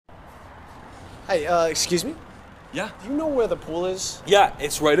Hey, excuse me? Yeah. Do you know where the pool is? Yeah,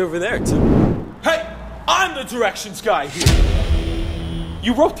 it's right over there, too. Hey, I'm the directions guy here.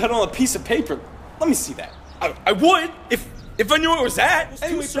 You wrote that on a piece of paper. Let me see that. I would if I knew it was that.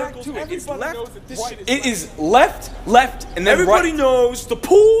 Anyway, back to it. It's left, right. It is left, and then Everybody right. knows the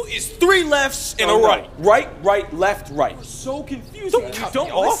pool is 3 lefts and a right. Right, left, right. So confusing. Don't cut Don't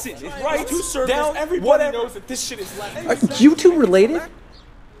me off. listen. It's right. 2 circles. Down, Everybody whatever. knows that this shit is left. Are you two related?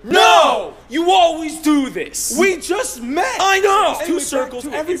 No! You always do this. We just met. I know. It's 2 circles.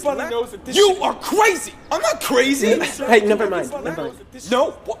 Everybody knows that this You shit are crazy. I'm not crazy. Hey, never mind.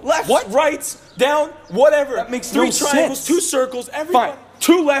 No, left, right, down, whatever. That makes 3 no triangles, sense. 2 circles. Everybody. Fine.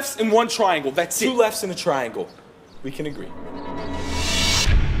 2 lefts and 1 triangle. That's 2 it. lefts and a triangle. We can agree.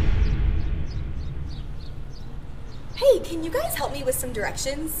 Hey, can you guys help me with some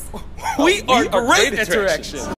directions? We are great at directions.